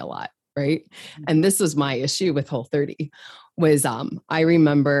Whole30 a lot, right? And this was my issue with Whole30 was, I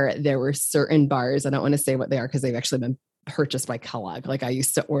remember there were certain bars, I don't want to say what they are because they've actually been purchased by Kellogg. Like I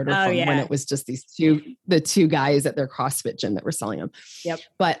used to order from when it was just the two guys at their CrossFit gym that were selling them. Yep.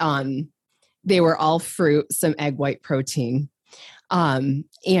 But, they were all fruit, some egg white protein, and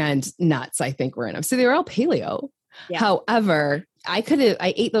nuts, I think were in them. So they were all paleo. Yeah. However, I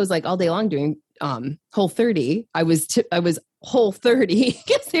ate those like all day long doing, Whole30. I was Whole30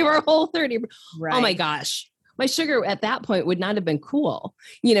 because they were Whole30. Right. Oh my gosh. My sugar at that point would not have been cool,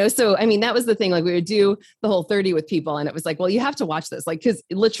 So, I mean, that was the thing, like we would do the Whole30 with people and it was like, well, you have to watch this. Like, cause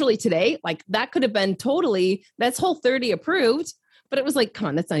literally today, like that could have been that's Whole30 approved. But it was like, come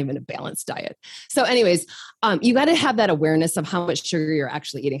on, that's not even a balanced diet. So anyways, you got to have that awareness of how much sugar you're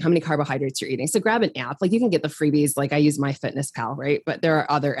actually eating, how many carbohydrates you're eating. So grab an app, like you can get the freebies, like I use MyFitnessPal, right? But there are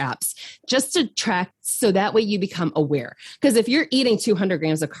other apps just to track so that way you become aware. Because if you're eating 200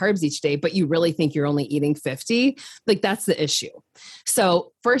 grams of carbs each day, but you really think you're only eating 50, like that's the issue.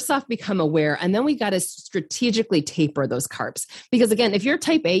 So first off, become aware. And then we got to strategically taper those carbs. Because again, if you're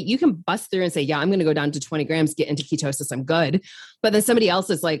type A, you can bust through and say, yeah, I'm going to go down to 20 grams, get into ketosis, I'm good. But then somebody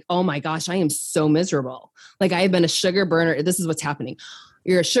else is like, oh my gosh, I am so miserable. Like I have been a sugar burner. This is what's happening.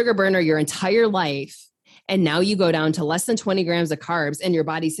 You're a sugar burner your entire life. And now you go down to less than 20 grams of carbs and your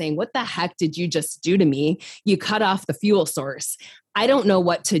body's saying, what the heck did you just do to me? You cut off the fuel source. I don't know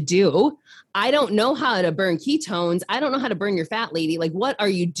what to do. I don't know how to burn ketones. I don't know how to burn your fat, lady. Like, what are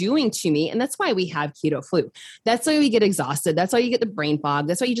you doing to me? And that's why we have keto flu. That's why we get exhausted. That's why you get the brain fog.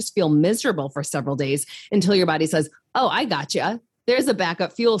 That's why you just feel miserable for several days until your body says, oh, I got you. There's a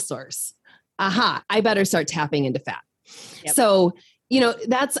backup fuel source. Aha, I better start tapping into fat. Yep. So,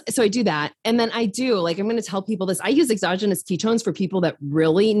 so I do that. And then I'm going to tell people this. I use exogenous ketones for people that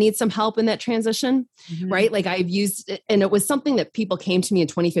really need some help in that transition, right? Like I've used it, and it was something that people came to me in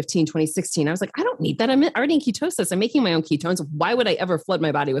 2015, 2016. I was like, I don't need that. I'm already in ketosis. I'm making my own ketones. Why would I ever flood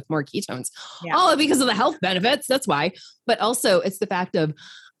my body with more ketones? Yeah. Oh, because of the health benefits. That's why. But also it's the fact of,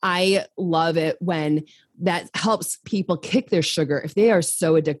 I love it when that helps people kick their sugar. If they are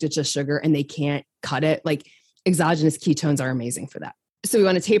so addicted to sugar and they can't cut it, like exogenous ketones are amazing for that. So we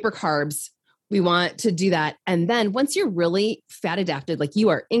want to taper carbs. We want to do that. And then once you're really fat adapted, like you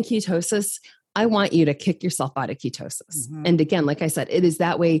are in ketosis, I want you to kick yourself out of ketosis. Mm-hmm. And again, like I said, it is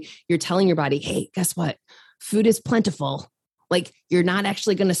that way you're telling your body, hey, guess what? Food is plentiful. Like you're not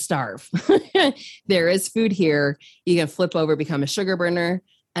actually going to starve. There is food here. You can flip over, become a sugar burner,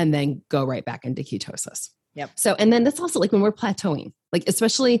 and then go right back into ketosis. Yep. So, and then that's also like when we're plateauing, like,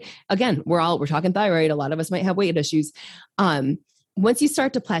 especially again, we're talking thyroid. A lot of us might have weight issues. Once you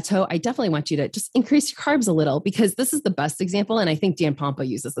start to plateau, I definitely want you to just increase your carbs a little because this is the best example. And I think Dan Pompa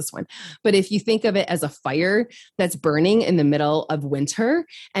uses this one. But if you think of it as a fire that's burning in the middle of winter,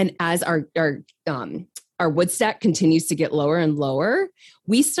 and as our wood stack continues to get lower and lower,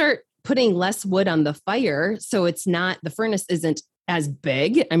 we start putting less wood on the fire. So the furnace isn't as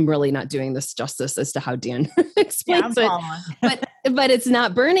big. I'm really not doing this justice as to how Dan explains it, but it's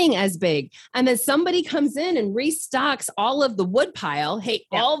not burning as big. And then somebody comes in and restocks all of the wood pile. Hey,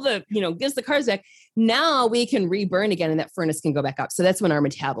 all the, gives the carbs back. now we can reburn again and that furnace can go back up. So that's when our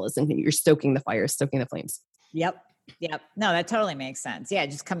metabolism, you're stoking the fire, stoking the flames. Yep. Yep. No, that totally makes sense. Yeah.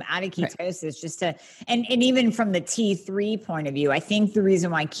 Just come out of ketosis just to, and even from the T3 point of view, I think the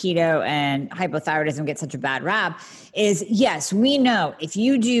reason why keto and hypothyroidism get such a bad rap is, yes, we know if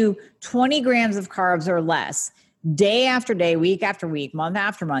you do 20 grams of carbs or less, day after day, week after week, month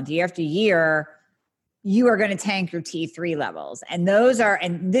after month, year after year, you are going to tank your T3 levels. And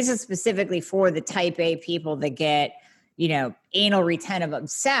and this is specifically for the type A people that get, anal retentive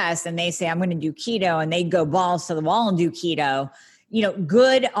obsessed, and they say, I'm going to do keto, and they go balls to the wall and do keto,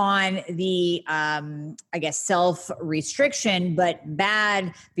 good on the, self-restriction, but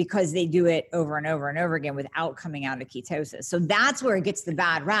bad because they do it over and over and over again without coming out of ketosis. So that's where it gets the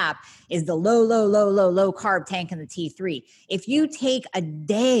bad rap, is the low carb tank in the T3. If you take a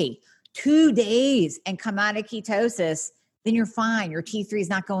day, 2 days and come out of ketosis, then you're fine. Your T3 is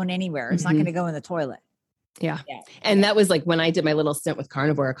not going anywhere. It's not going to go in the toilet. Yeah. And that was like when I did my little stint with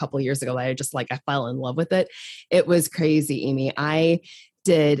carnivore a couple of years ago, I fell in love with it. It was crazy, Amy. I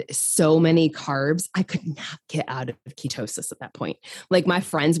did so many carbs. I could not get out of ketosis at that point. Like my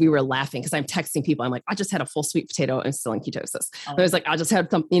friends, we were laughing because I'm texting people. I'm like, I just had a full sweet potato and still in ketosis. I was like, I just had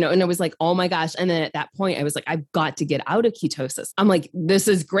some, and it was like, oh my gosh. And then at that point I was like, I've got to get out of ketosis. I'm like, this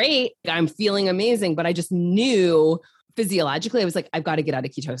is great. I'm feeling amazing. But I just knew physiologically, I was like, I've got to get out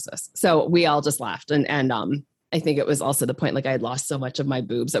of ketosis. So we all just laughed. And I think it was also the point, like I had lost so much of my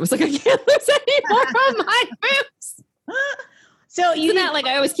boobs. I was like, I can't lose any more of my boobs. So you not like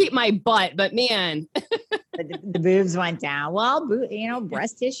I always keep my butt, but man, the boobs went down. Well,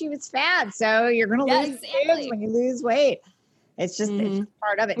 breast tissue is fat, so you're going to lose boobs when you lose weight. It's just it's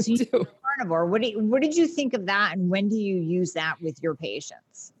part of it. So you do carnivore. What did you think of that, and when do you use that with your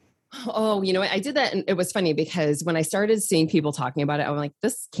patients? Oh, I did that, and it was funny because when I started seeing people talking about it, I'm like,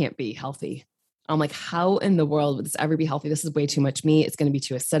 this can't be healthy. I'm like, how in the world would this ever be healthy? This is way too much meat. It's going to be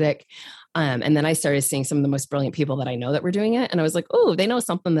too acidic. And then I started seeing some of the most brilliant people that I know that were doing it. And I was like, oh, they know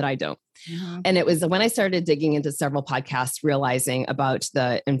something that I don't. And it was when I started digging into several podcasts, realizing about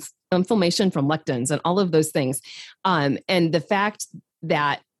the inflammation from lectins and all of those things. And the fact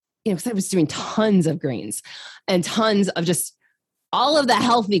that, because I was doing tons of greens and tons of just all of the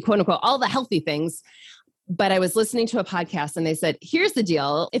healthy, quote unquote, all the healthy things. But I was listening to a podcast and they said, here's the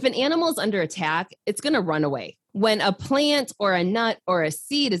deal. If an animal is under attack, it's going to run away. When a plant or a nut or a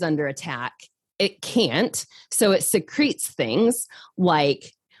seed is under attack, it can't. So it secretes things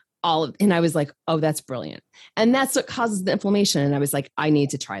like and I was like, oh, that's brilliant. And that's what causes the inflammation. And I was like, I need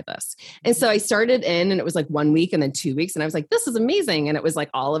to try this. And so I started and it was like 1 week and then 2 weeks. And I was like, this is amazing. And it was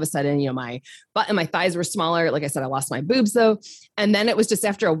like, all of a sudden, my butt and my thighs were smaller. Like I said, I lost my boobs though. And then it was just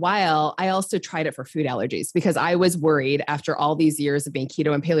after a while, I also tried it for food allergies because I was worried after all these years of being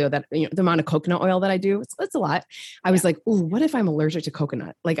keto and paleo that the amount of coconut oil that I do, it's a lot. I was like, oh, what if I'm allergic to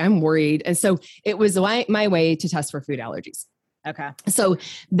coconut? Like I'm worried. And so it was my way to test for food allergies. Okay. So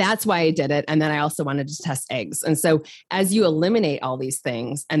that's why I did it. And then I also wanted to test eggs. And so as you eliminate all these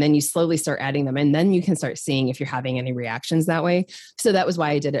things and then you slowly start adding them in, then you can start seeing if you're having any reactions that way. So that was why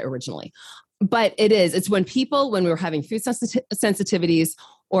I did it originally. But it's when we were having food sensitivities,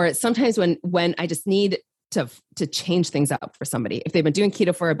 or it's sometimes when I just need to change things up for somebody. If they've been doing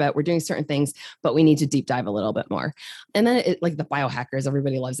keto for a bit, we're doing certain things, but we need to deep dive a little bit more. And then like the biohackers,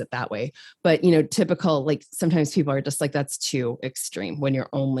 everybody loves it that way. But, typical, like sometimes people are just like, that's too extreme when you're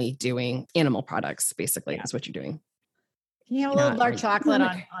only doing animal products, basically is what you're doing. Can you have a little dark chocolate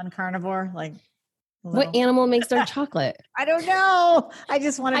on carnivore? Like what animal makes dark chocolate? I don't know. I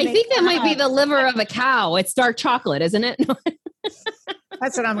just want to I think that might be the liver of a cow. It's dark chocolate, isn't it?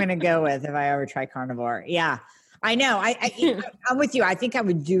 That's what I'm going to go with if I ever try carnivore. Yeah, I know. I'm with you. I think I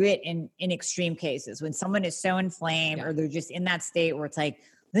would do it in extreme cases when someone is so inflamed or they're just in that state where it's like,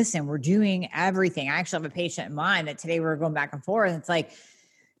 listen, we're doing everything. I actually have a patient in mind that today we're going back and forth. And it's like,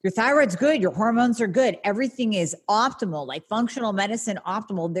 your thyroid's good. Your hormones are good. Everything is optimal, like functional medicine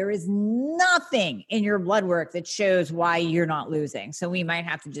optimal. There is nothing in your blood work that shows why you're not losing. So we might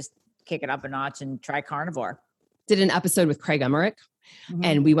have to just kick it up a notch and try carnivore. Did an episode with Craig Emmerich.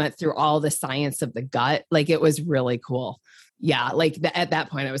 And we went through all the science of the gut. Like it was really cool. Yeah. Like at that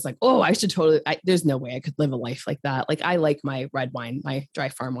point I was like, oh, I should totally, there's no way I could live a life like that. Like I like my red wine, my dry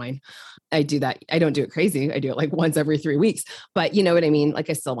farm wine. I do that. I don't do it crazy. I do it like once every 3 weeks, but you know what I mean? Like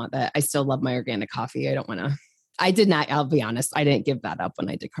I still want that. I still love my organic coffee. I don't want to, I did not, I'll be honest. I didn't give that up when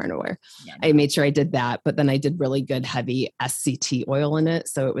I did carnivore. Yeah, no. I made sure I did that, but then I did really good heavy SCT oil in it.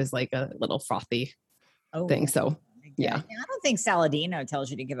 So it was like a little frothy thing. So yeah. I don't think Saladino tells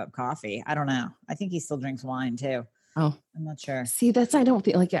you to give up coffee. I don't know. I think he still drinks wine too. Oh, I'm not sure. see, I don't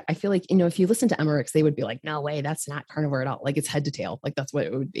feel like, I feel like, if you listen to Emmerich, they would be like, no way, that's not carnivore at all. Like it's head to tail. Like that's what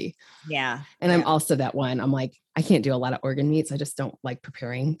it would be. Yeah. And I'm also that one. I'm like, I can't do a lot of organ meats. I just don't like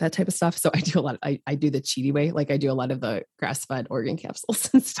preparing that type of stuff. So I do a lot. I do the cheaty way. Like I do a lot of the grass-fed organ capsules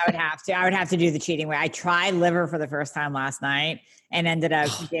and stuff. I would have to do the cheating way. I tried liver for the first time last night and ended up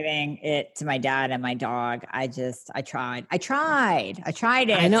giving it to my dad and my dog. I tried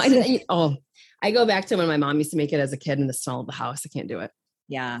it. I know. I go back to when my mom used to make it as a kid in the stall of the house. I can't do it.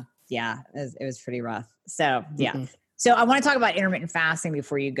 Yeah. It was pretty rough. So yeah. Mm-hmm. So I want to talk about intermittent fasting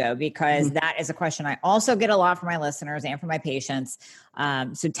before you go, because that is a question I also get a lot from my listeners and from my patients.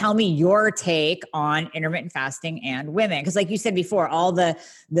 So tell me your take on intermittent fasting and women. Because like you said before, all the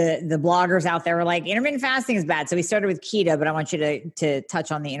bloggers out there were like, intermittent fasting is bad. So we started with keto, but I want you to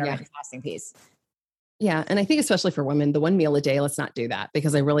touch on the intermittent fasting piece. Yeah. And I think especially for women, the 1 meal a day, let's not do that,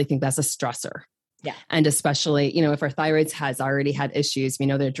 because I really think that's a stressor. Yeah. And especially, if our thyroid has already had issues, we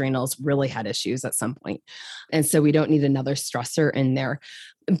know the adrenals really had issues at some point. And so we don't need another stressor in there.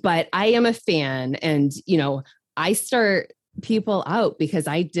 But I am a fan, and, I start people out because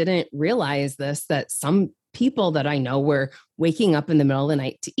I didn't realize that some people that I know were waking up in the middle of the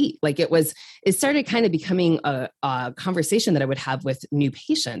night to eat. Like it started kind of becoming a conversation that I would have with new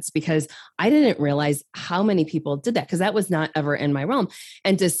patients, because I didn't realize how many people did that, because that was not ever in my realm.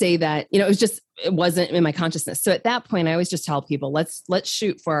 And to say that, it wasn't in my consciousness. So at that point, I always just tell people, let's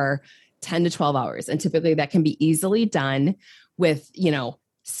shoot for 10 to 12 hours. And typically that can be easily done with,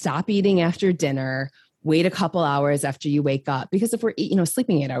 stop eating after dinner, wait a couple hours after you wake up. Because if we're,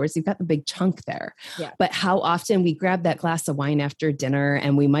 sleeping 8 hours, you've got the big chunk there. Yeah. But how often we grab that glass of wine after dinner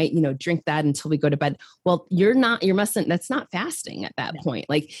and we might, drink that until we go to bed. Well, that's not fasting at that point.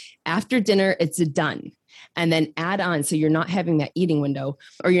 Like after dinner, it's done. And then add on. So you're not having that eating window,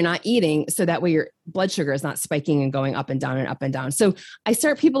 or you're not eating. So that way your blood sugar is not spiking and going up and down and up and down. So I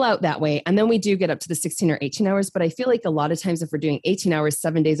start people out that way. And then we do get up to the 16 or 18 hours. But I feel like a lot of times if we're doing 18 hours,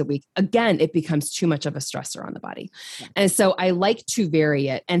 7 days a week, again, it becomes too much of a stressor on the body. Yeah. And so I like to vary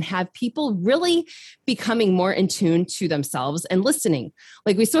it and have people really becoming more in tune to themselves and listening.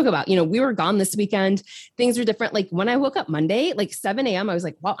 Like we spoke about, we were gone this weekend. Things are different. Like when I woke up Monday, like 7 a.m., I was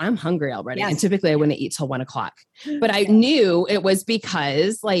like, well, I'm hungry already. Yes. And typically I wouldn't eat till 1 o'clock. But I knew it was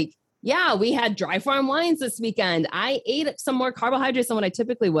because we had dry farm wines this weekend. I ate some more carbohydrates than what I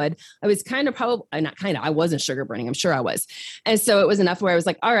typically would. I was I wasn't sugar burning. I'm sure I was. And so it was enough where I was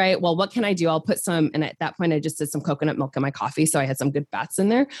like, all right, well, what can I do? I'll put and at that point I just did some coconut milk in my coffee. So I had some good fats in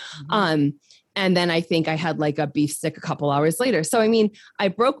there. Mm-hmm. And then I think I had like a beef stick a couple hours later. So, I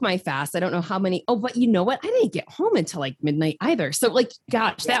broke my fast. I don't know how many. Oh, but you know what? I didn't get home until like midnight either. So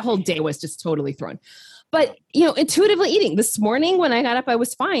that whole day was just totally thrown. But, intuitively eating this morning when I got up, I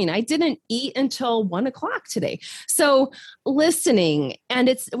was fine. I didn't eat until 1 o'clock today. So listening, and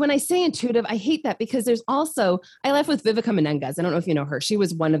it's when I say intuitive, I hate that, because there's also, I laugh with Vivica Menendez. I don't know if you know her. She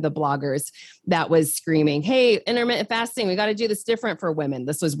was one of the bloggers that was screaming, hey, intermittent fasting, we got to do this different for women.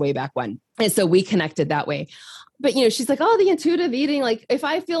 This was way back when. And so we connected that way. But, she's like, oh, the intuitive eating, like if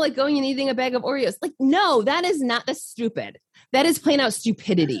I feel like going and eating a bag of Oreos, like, no, that's stupid. That is plain out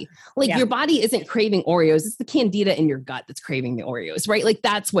stupidity. Like your body isn't craving Oreos. It's the candida in your gut that's craving the Oreos, right? Like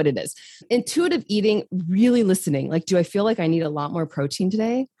that's what it is. Intuitive eating, really listening. Like, do I feel like I need a lot more protein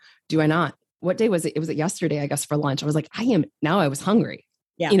today? Do I not? What day was it? It was yesterday, I guess, for lunch. I was like, I was hungry.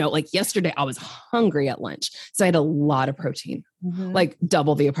 Yeah. Like yesterday I was hungry at lunch. So I had a lot of protein, like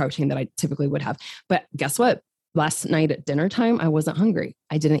double the protein that I typically would have. But guess what? Last night at dinner time, I wasn't hungry.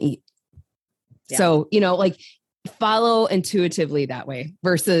 I didn't eat. Yeah. So, follow intuitively that way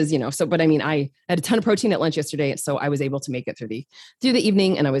versus, but I had a ton of protein at lunch yesterday. So I was able to make it through the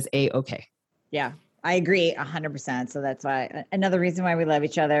evening, and I was okay. Yeah, I agree 100%. So that's why another reason why we love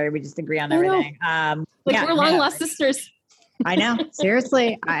each other. We just agree on everything. We're long lost sisters. I know.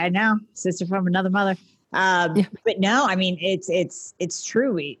 Seriously. I know. Sister from another mother. But no, it's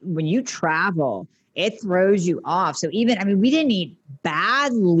true. When you travel, it throws you off. So we didn't eat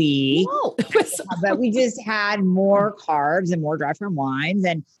badly, but we just had more carbs and more dry farm wines.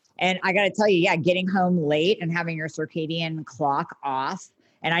 And I got to tell you, getting home late and having your circadian clock off.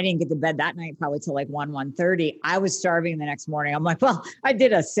 And I didn't get to bed that night probably till like 1:30. I was starving the next morning. I'm like, well, I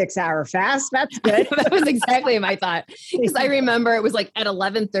did a 6-hour fast. That's good. That was exactly my thought. Because I remember it was like at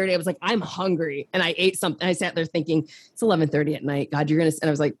 11:30, I was like, I'm hungry. And I ate something. I sat there thinking, it's 11:30 at night. God, you're going to, and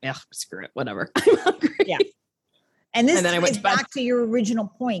I was like, yeah, screw it, whatever. I'm hungry. Yeah. And this and then I went ties back to your original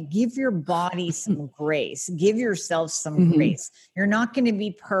point. Give your body some grace. Give yourself some grace. You're not going to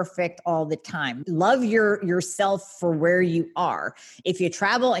be perfect all the time. Love yourself for where you are. If you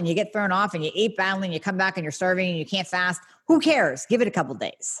travel and you get thrown off and you eat badly and you come back and you're starving and you can't fast, who cares? Give it a couple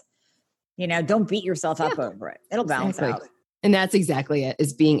days. Don't beat yourself up over it. It'll balance out. And that's exactly it,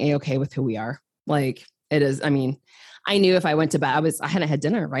 is being A-okay with who we are. Like it is. I mean, I knew if I went to bed, I hadn't had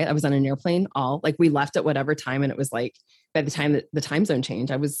dinner, right? I was on an airplane we left at whatever time. And it was like, by the time that the time zone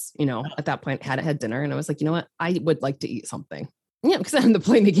changed, I was, at that point hadn't had dinner. And I was like, you know what? I would like to eat something. Because on the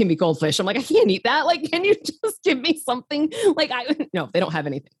plane, they gave me goldfish. I'm like, I can't eat that. Like, can you just give me something? Like, no, they don't have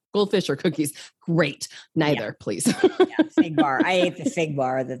anything. Goldfish or cookies. Great. Neither, please. Fig bar. I ate the fig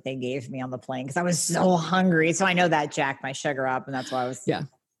bar that they gave me on the plane because I was so hungry. So I know that jacked my sugar up. And that's why I was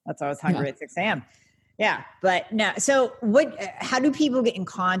hungry at 6 a.m. Yeah. But no. So how do people get in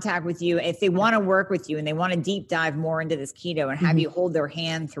contact with you if they want to work with you and they want to deep dive more into this keto and have you hold their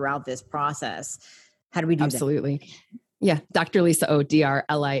hand throughout this process? How do we do that? Absolutely. Yeah. Dr. Lisa O, DrLisao.com.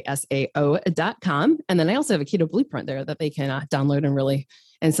 And then I also have a keto blueprint there that they can download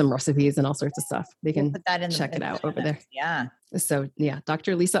and some recipes and all sorts of stuff. They can put that check it out over there. Yeah. So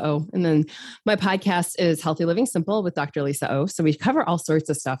Dr. Lisa O. And then my podcast is Healthy Living Simple with Dr. Lisa O. So we cover all sorts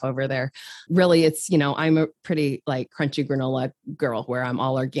of stuff over there. Really, it's, I'm a pretty crunchy granola girl where I'm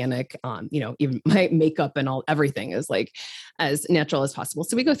all organic. Even my makeup and everything is as natural as possible.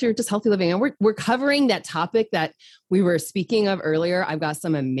 So we go through just healthy living, and we're covering that topic that we were speaking of earlier. I've got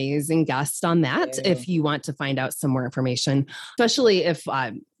some amazing guests on that. If you want to find out some more information, especially if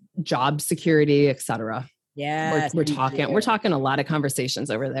job security, et cetera. Yeah, we're talking a lot of conversations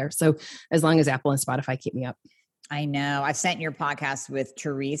over there. So as long as Apple and Spotify keep me up. I know. I've sent your podcast with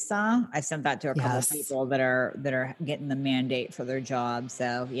Teresa. I sent that to a couple of people that are getting the mandate for their job.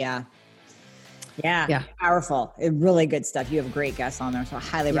 So yeah. Powerful. Really good stuff. You have great guests on there, so I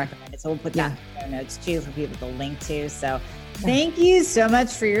highly recommend it. So we'll put that in the show notes too for people to link to. So thank you so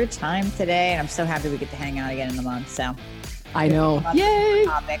much for your time today. And I'm so happy we get to hang out again in a month. So I know. Yay!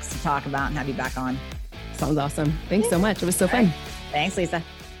 Topics to talk about and have you back on. Sounds awesome. Thanks so much. It was so fun. Thanks, Lisa.